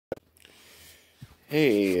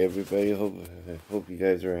Hey everybody, hope you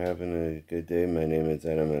guys are having a good day. My name is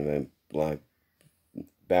Adam and I'm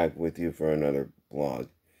back with you for another vlog.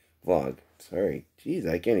 Sorry, jeez,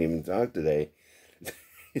 I can't even talk today.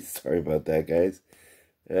 Sorry about that, guys.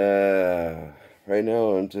 Right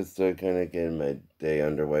now I'm just kind of getting my day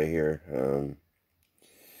underway here.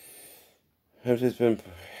 I've just been,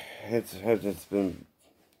 I've just been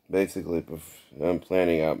basically, I'm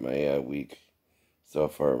planning out my week so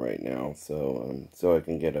far right now, so I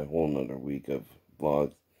can get a whole nother week of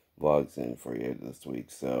vlogs in for you this week.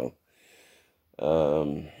 So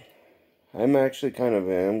um, I'm kind of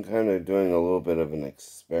doing a little bit of an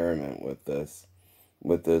experiment with this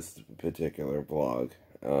particular vlog.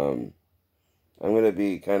 I'm gonna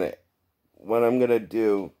be kind of what I'm gonna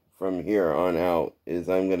do from here on out is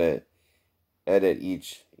I'm gonna edit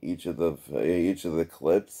each of the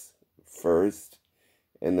clips first,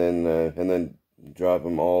 and then drop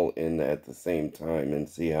them all in at the same time and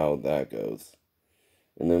see how that goes.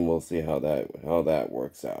 And then we'll see how that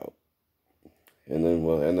works out. And then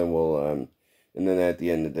at the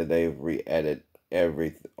end of the day re-edit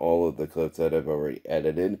all of the clips that I've already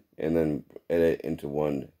edited and then edit into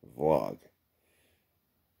one vlog.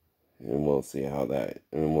 And we'll see how that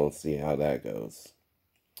goes.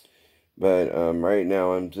 But right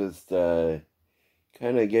now I'm just kind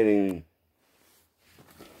of a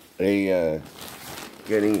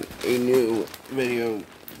getting a new video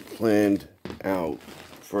planned out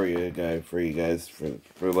for you guys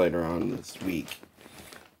for later on this week.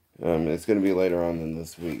 It's gonna be later on in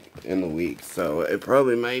the week, so it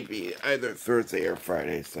probably might be either Thursday or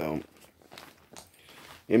Friday. So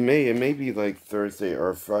it may be like Thursday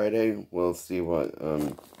or Friday. We'll see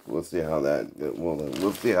we'll see how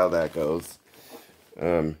we'll see how that goes.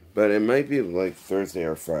 But it might be like Thursday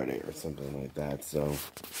or Friday or something like that. So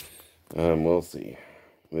we'll see.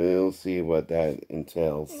 We'll see what that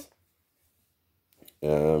entails.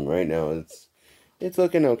 Right now it's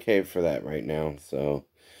looking okay for that right now. So,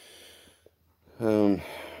 but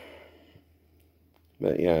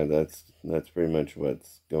yeah, that's pretty much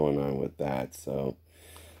what's going on with that. So,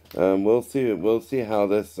 we'll see how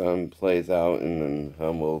this plays out, and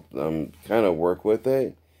then we'll kind of work with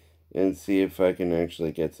it and see if I can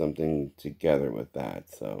actually get something together with that.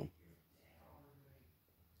 So,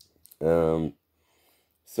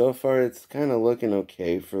 so far it's kind of looking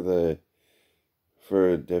okay for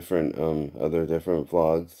different other different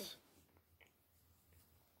vlogs.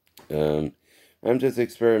 I'm just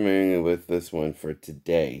experimenting with this one for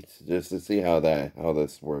today, just to see how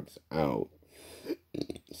this works out.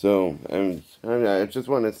 So I just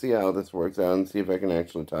want to see how this works out and see if I can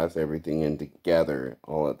actually toss everything in together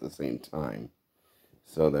all at the same time.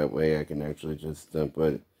 So that way I can actually just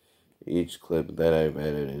put each clip that I've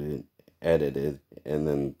edited and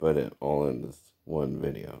then put it all in this one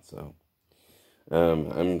video. So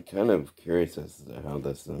I'm kind of curious as to how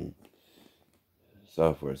this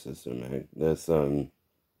software system, this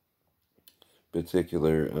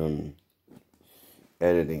particular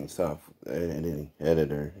editing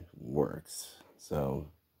editor works.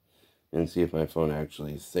 So, and see if my phone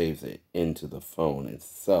actually saves it into the phone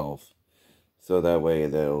itself, so that way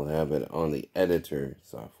they'll have it on the editor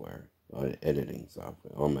software, on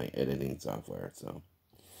my editing software. So,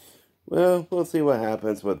 well, we'll see what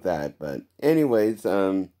happens with that. But anyways,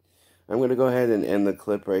 I'm going to go ahead and end the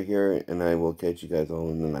clip right here, and I will catch you guys all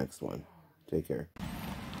in the next one. Take care.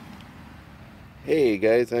 Hey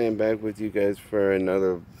guys, I am back with you guys for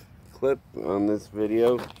another clip on this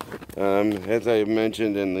video. As I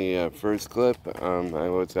mentioned in the first clip, I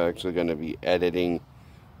was actually going to be editing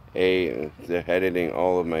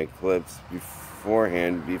all of my clips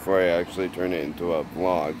beforehand before I actually turn it into a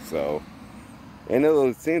vlog. So, and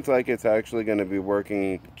it seems like it's actually going to be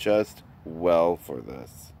working just well for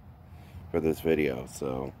this video.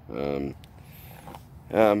 So,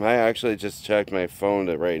 I actually just checked my phone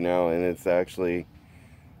right now, and it's actually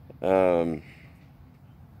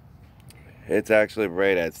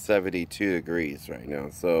right at 72 degrees right now.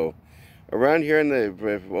 So around here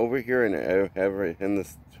over here in Everett, in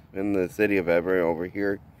the city of Everett over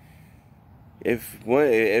here, if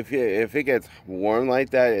it gets warm like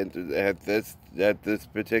that at this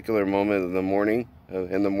particular moment of the morning,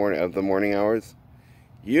 in the morning hours,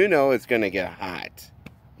 you know it's gonna get hot.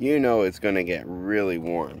 You know it's going to get really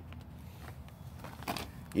warm.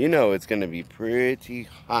 You know it's going to be pretty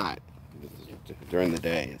hot during the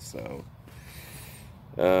day. So,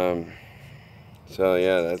 yeah,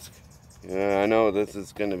 I know this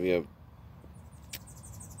is going to be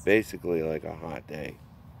basically like a hot day.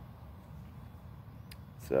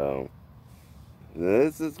 So,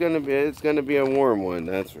 it's going to be a warm one,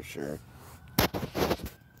 that's for sure.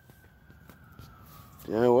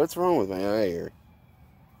 Yeah, what's wrong with my eye here?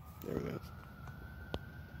 There we go.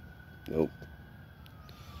 Nope.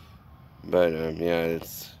 But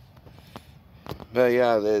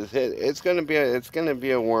yeah, it's gonna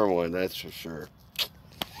be a warm one, that's for sure.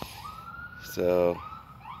 So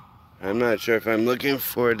I'm not sure if I'm looking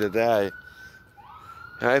forward to that.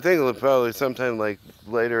 I think it'll probably sometime like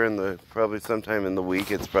probably sometime in the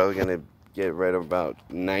week, it's probably gonna get right about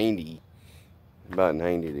 90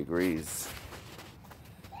 degrees.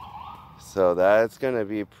 So that's gonna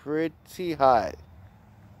be pretty hot.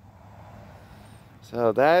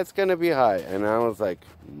 So that's gonna be hot. And I was like,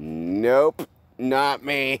 nope, not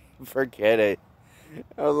me. Forget it.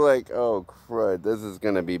 I was like, oh crud, this is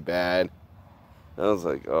gonna be bad. I was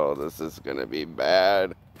like, oh, this is gonna be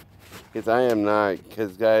bad. Because I am not,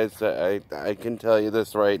 because guys, I can tell you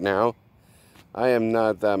this right now. I am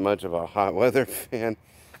not that much of a hot weather fan.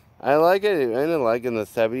 I like it, I like in the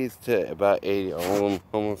 70s to about 80,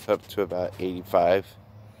 almost up to about 85.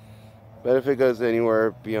 But if it goes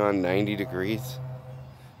anywhere beyond 90 degrees,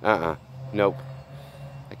 nope.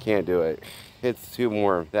 I can't do it. It's too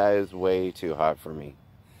warm. That is way too hot for me.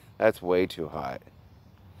 That's way too hot.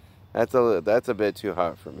 That's a bit too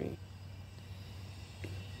hot for me.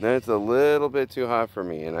 That's a little bit too hot for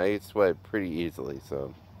me, and I sweat pretty easily,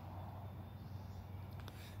 so.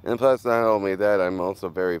 And plus, not only that, I'm also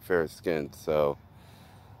very fair-skinned, so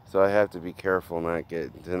I have to be careful not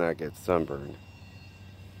get sunburned.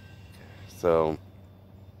 So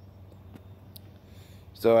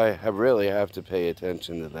I really have to pay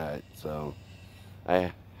attention to that. So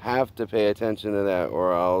I have to pay attention to that,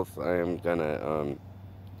 or else I'm gonna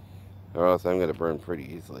burn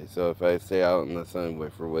pretty easily. So if I stay out in the sun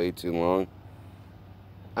for way too long,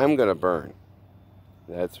 I'm gonna burn.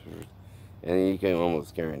 And you can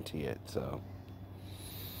almost guarantee it. So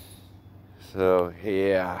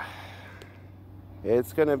yeah,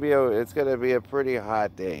 it's gonna be a pretty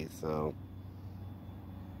hot day. So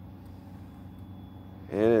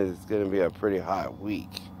it is gonna be a pretty hot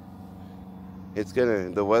week.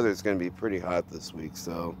 The weather's gonna be pretty hot this week.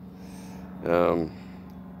 So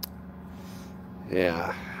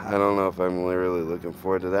yeah, I don't know if I'm really looking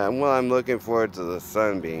forward to that. Well, I'm looking forward to the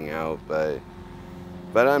sun being out, but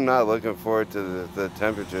I'm not looking forward to the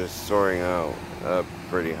temperatures soaring out up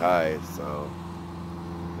pretty high. So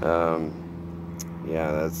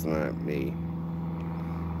yeah, that's not me.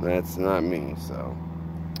 That's not me. So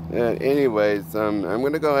anyways, I'm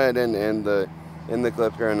gonna go ahead and end the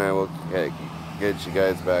clip here, and I will get you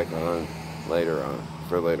guys back on later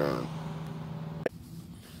on.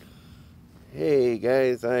 Hey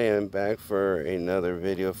guys, I am back for another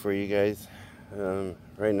video for you guys.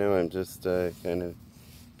 Right now I'm just kind of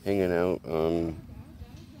hanging out,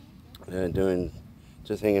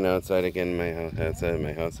 just hanging outside again outside of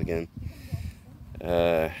my house again.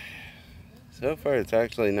 So far it's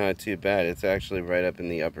actually not too bad. It's actually right up in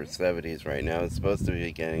the upper 70s right now. It's supposed to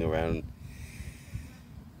be getting around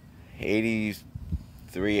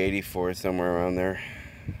 83, 84, somewhere around there.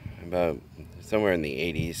 About somewhere in the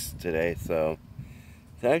 80s today, so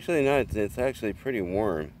it's actually pretty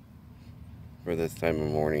warm for this time of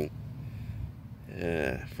morning,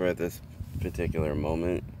 for this particular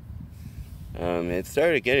moment. It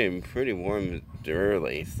started getting pretty warm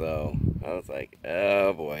early, so I was like,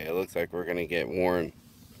 oh boy, it looks like we're gonna get warm.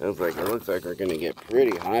 It looks like we're gonna get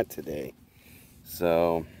pretty hot today.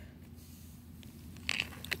 So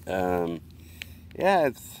yeah,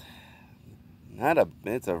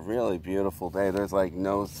 it's a really beautiful day. There's like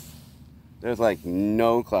no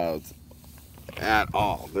clouds at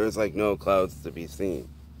all. There's like no clouds to be seen,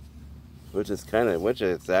 which is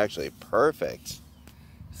actually perfect.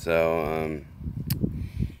 So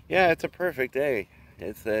yeah, it's a perfect day.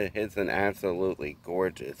 It's an absolutely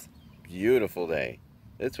gorgeous, beautiful day.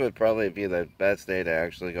 This would probably be the best day to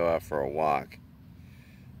actually go out for a walk.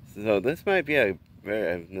 So this might be a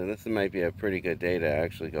pretty good day to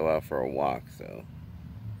actually go out for a walk. So,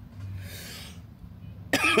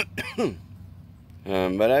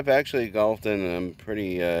 but I've actually golfed in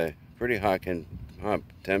pretty hot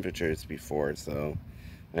temperatures before, so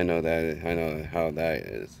I know how that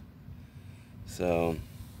is. So,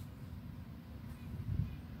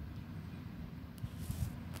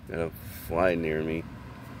 got a fly near me.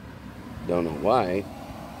 Don't know why.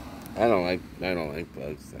 I don't like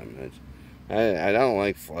bugs that much. I don't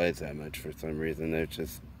like flies that much for some reason.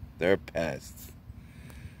 They're pests.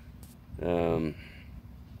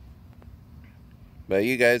 But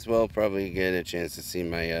you guys will probably get a chance to see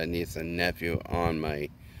my niece and nephew on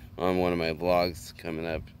one of my vlogs coming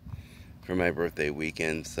up for my birthday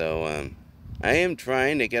weekend. So I am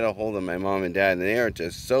trying to get a hold of my mom and dad, and they are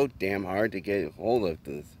just so damn hard to get a hold of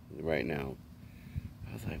this right now.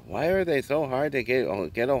 I was like, why are they so hard to get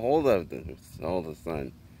a hold of this all of a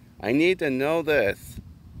sudden? I need to know this.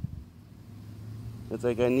 It's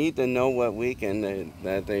like I need to know what weekend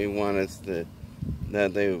that they want us to,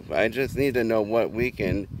 I just need to know what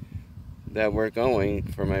weekend that we're going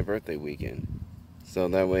for my birthday weekend. So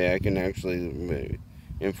that way I can actually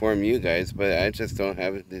inform you guys, but I just don't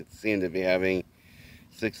seem to be having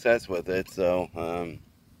success with it, so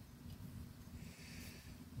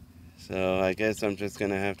I guess I'm just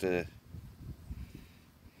gonna have to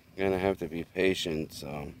be patient.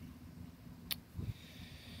 So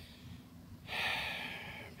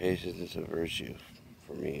patience is a virtue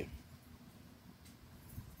for me.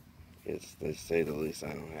 It's, to say the least,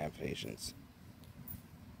 I don't have patience,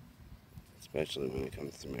 especially when it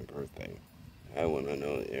comes to my birthday. I want to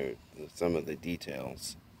know some of the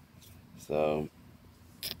details. So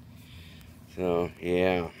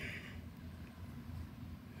yeah,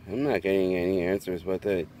 I'm not getting any answers with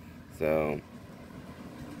it. So,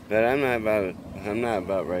 but I'm not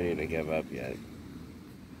about ready to give up yet.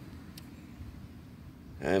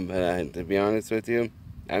 But to be honest with you,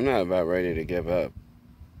 I'm not about ready to give up.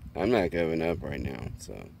 I'm not giving up right now.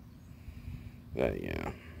 So, but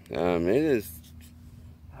yeah, it is.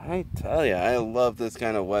 I tell you, I love this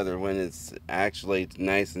kind of weather when it's actually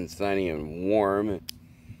nice and sunny and warm.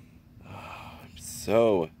 Oh, it's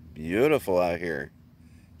so beautiful out here.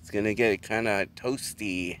 It's gonna get kind of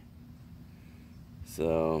toasty.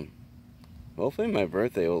 So, hopefully my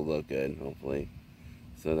birthday will look good. Hopefully,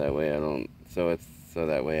 so that way I don't. So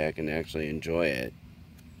that way I can actually enjoy it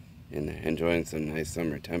and enjoying some nice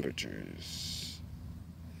summer temperatures.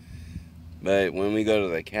 But when we go to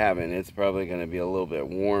the cabin, it's probably going to be a little bit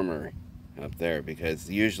warmer up there because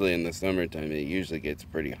usually in the summertime it usually gets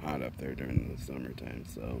pretty hot up there during the summertime.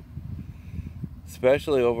 So,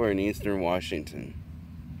 especially over in eastern Washington,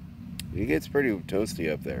 it gets pretty toasty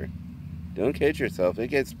up there. Don't kid yourself, it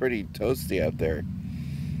gets pretty toasty up there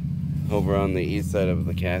over on the east side of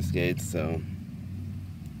the Cascades. So,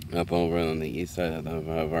 up over on the east side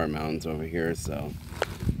of our mountains over here. So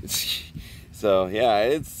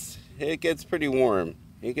yeah, it gets pretty warm.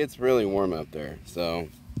 It gets really warm up there. So,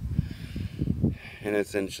 and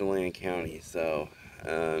it's in Chelan County. So,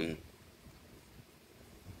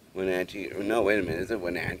 Wenatchee. No, wait a minute. Is it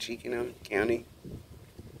Wenatchee County?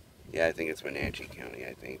 Yeah, I think it's Wenatchee County.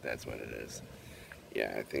 I think that's what it is.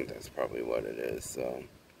 Yeah, I think that's probably what it is. So.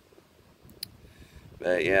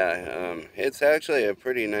 But yeah, it's actually a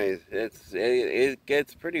pretty nice. It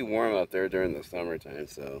gets pretty warm up there during the summertime.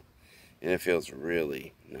 So, and it feels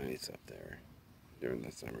really nice up there during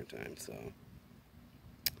the summertime.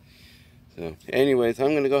 So anyways,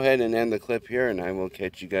 I'm gonna go ahead and end the clip here, and I will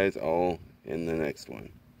catch you guys all in the next one.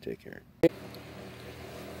 Take care.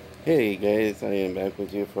 Hey guys, I am back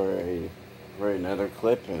with you for another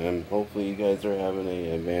clip, and hopefully you guys are having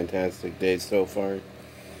a fantastic day so far.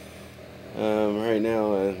 Right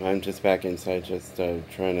now, I'm just back inside, just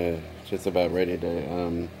just about ready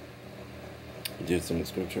to do some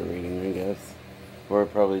scripture reading, I guess, or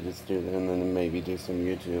probably just do that, and then maybe do some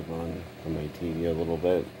YouTube on my TV a little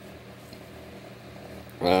bit.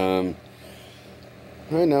 Right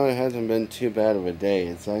now it hasn't been too bad of a day.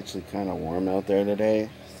 It's actually kind of warm out there today,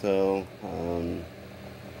 so oh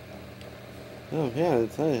yeah,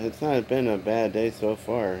 it's not been a bad day so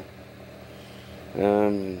far.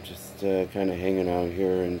 Just kind of hanging out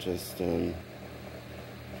here and just trying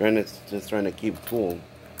to keep cool.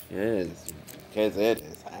 It is, because it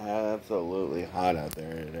is absolutely hot out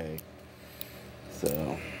there today.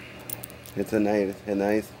 So it's a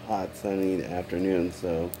nice hot sunny afternoon.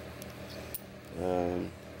 So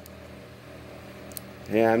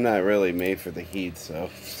yeah, I'm not really made for the heat. So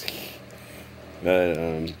but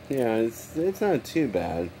yeah, it's not too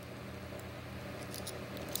bad.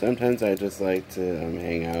 Sometimes I just like to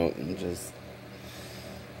hang out and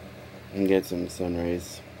get some sun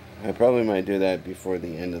rays. I probably might do that before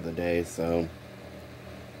the end of the day, so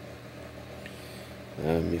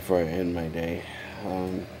before I end my day.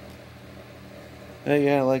 But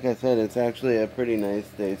yeah, like I said, it's actually a pretty nice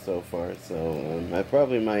day so far, so I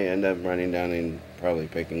probably might end up running down and probably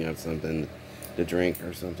picking up something to drink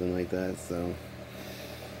or something like that, so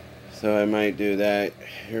I might do that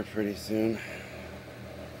here pretty soon.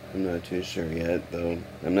 I'm not too sure yet, though.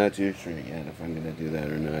 I'm not too sure yet if I'm going to do that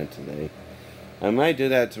or not today. I might do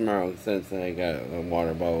that tomorrow since I got a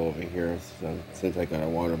water bottle over here. So, since I got a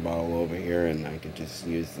water bottle over here and I could just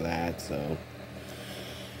use that, so.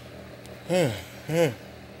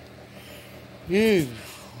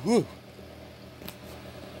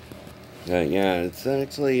 Yeah, it's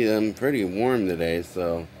actually pretty warm today,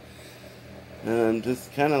 so I'm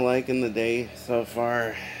just kind of liking the day so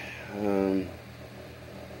far. Um,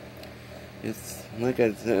 it's like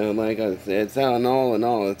I said, it's all in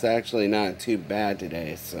all, it's actually not too bad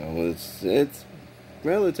today. So it's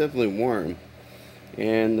relatively warm,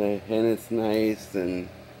 and it's nice, and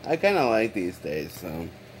I kind of like these days. So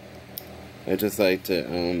I just like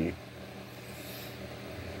to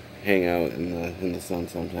hang out in the sun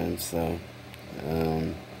sometimes. So,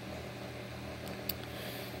 um,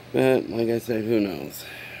 but like I said, who knows?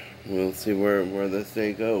 We'll see where this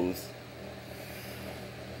day goes.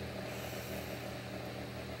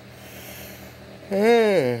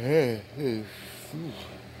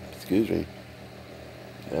 Excuse me.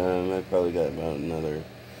 I probably got about another.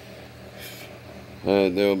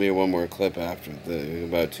 There will be one more clip after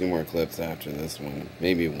about two more clips after this one.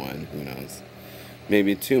 Maybe one. Who knows?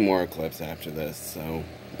 Maybe two more clips after this. So,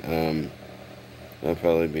 I'll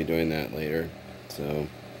probably be doing that later. So,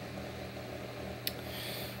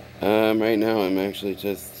 right now I'm actually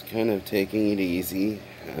just kind of taking it easy.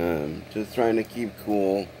 Just trying to keep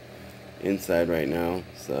cool inside right now.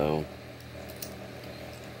 So,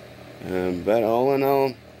 but all in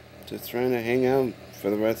all, just trying to hang out for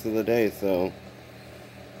the rest of the day. So,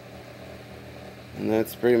 and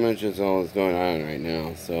that's pretty much just all that's going on right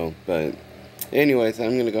now. So, but anyways,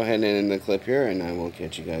 I'm going to go ahead and end the clip here, and I will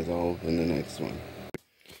catch you guys all in the next one.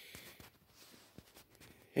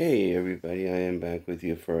 Hey everybody, I am back with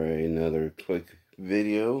you for another quick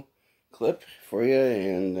video clip for you,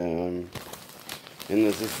 and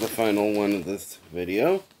this is the final one of this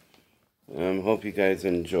video. Hope you guys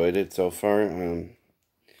enjoyed it so far.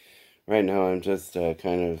 Right now I'm just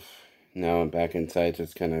now I'm back inside,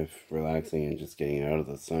 just kind of relaxing and just getting out of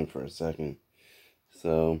the sun for a second.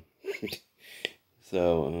 So,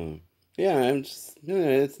 yeah,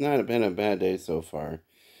 it's not been a bad day so far.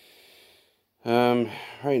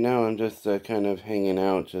 Right now I'm just kind of hanging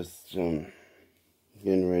out, just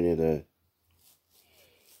getting ready to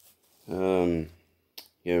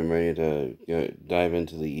dive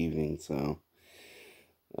into the evening. So,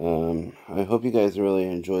 I hope you guys really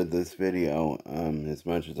enjoyed this video as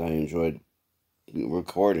much as I enjoyed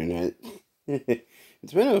recording it.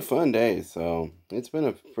 It's been a fun day, so it's been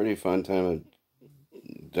a pretty fun time of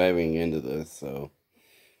diving into this. So,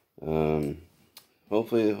 um,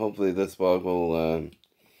 hopefully this vlog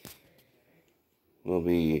will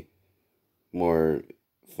be more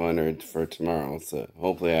funner for tomorrow. So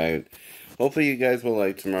hopefully you guys will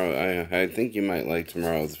like tomorrow. I think you might like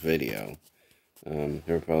tomorrow's video.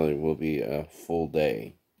 There probably will be a full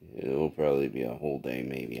day. It will probably be a whole day,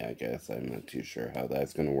 maybe, I guess. I'm not too sure how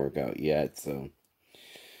that's going to work out yet. So,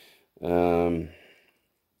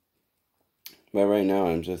 but right now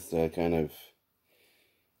I'm just kind of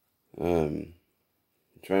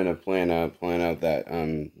trying to plan out that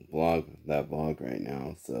vlog right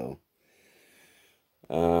now. So,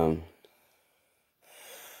 um,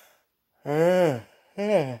 yeah,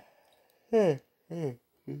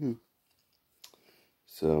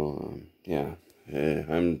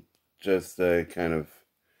 I'm just kind of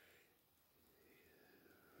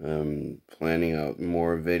planning out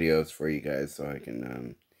more videos for you guys so I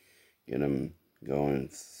can get them going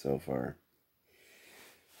so far.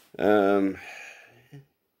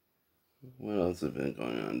 What else has been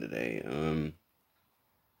going on today?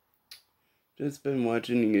 Just been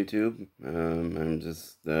watching YouTube. I'm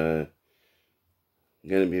just gonna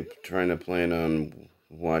be trying to plan on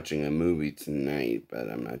watching a movie tonight, but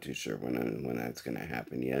I'm not too sure when that's gonna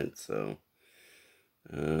happen yet. So,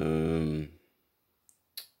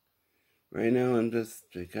 right now I'm just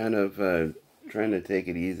kind of trying to take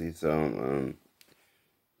it easy. So,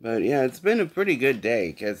 but yeah, it's been a pretty good day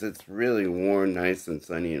because it's really warm, nice and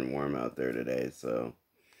sunny and warm out there today. So,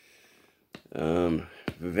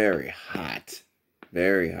 very hot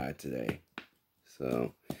today.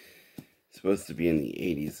 So, it's supposed to be in the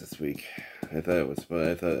 80s this week. I thought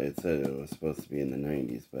it said it was supposed to be in the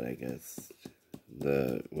 90s, but I guess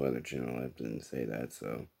the Weather Channel app didn't say that.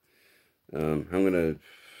 So, I'm gonna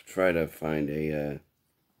try to find a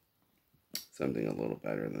something a little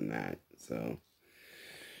better than that. So,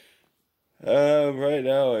 right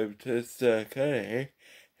now I'm just kind of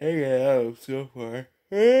hanging out so far.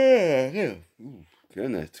 Ooh,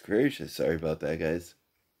 goodness gracious, sorry about that, guys.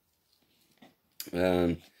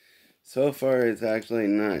 So far it's actually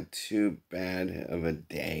not too bad of a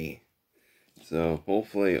day. So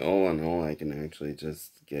hopefully, all in all, I can actually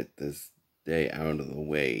just get this day out of the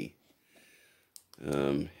way.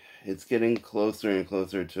 It's getting closer and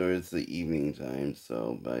closer towards the evening time,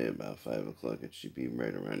 so by about 5 o'clock it should be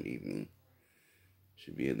right around evening.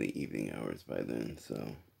 Should be in the evening hours by then,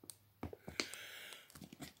 so.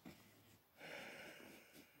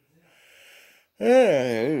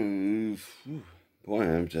 Boy,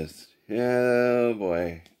 I'm just, oh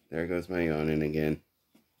boy, there goes my yawning again.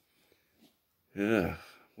 Ugh,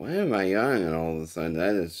 why am I yawning all of a sudden?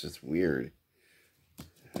 That is just weird.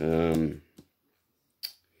 But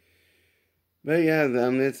yeah,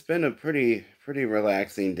 it's been a pretty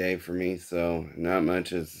relaxing day for me, so not much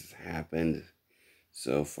has happened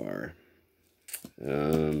so far.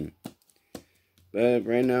 But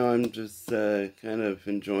right now I'm just kind of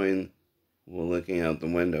enjoying looking out the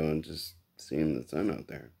window and just seeing the sun out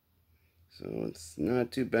there. So it's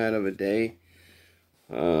not too bad of a day.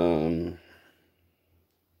 I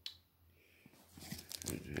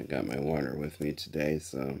got my water with me today,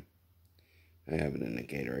 so I have it in a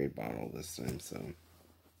Gatorade bottle this time, so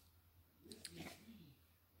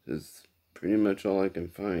it's pretty much all I can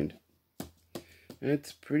find.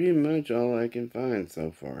 That's pretty much all I can find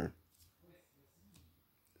so far.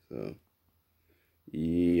 So,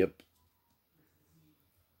 yep.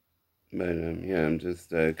 But yeah, I'm just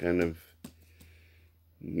kind of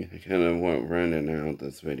running out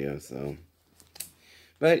this video, so.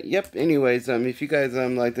 But yep, anyways, if you guys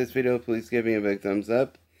like this video, please give me a big thumbs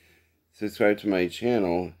up. Subscribe to my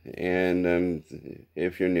channel, and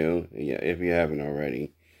if you're new, yeah, if you haven't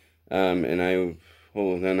already. And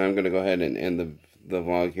then I'm gonna go ahead and end the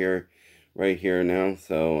vlog here, right here now.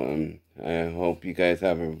 So I hope you guys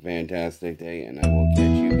have a fantastic day, and I will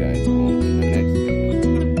catch you guys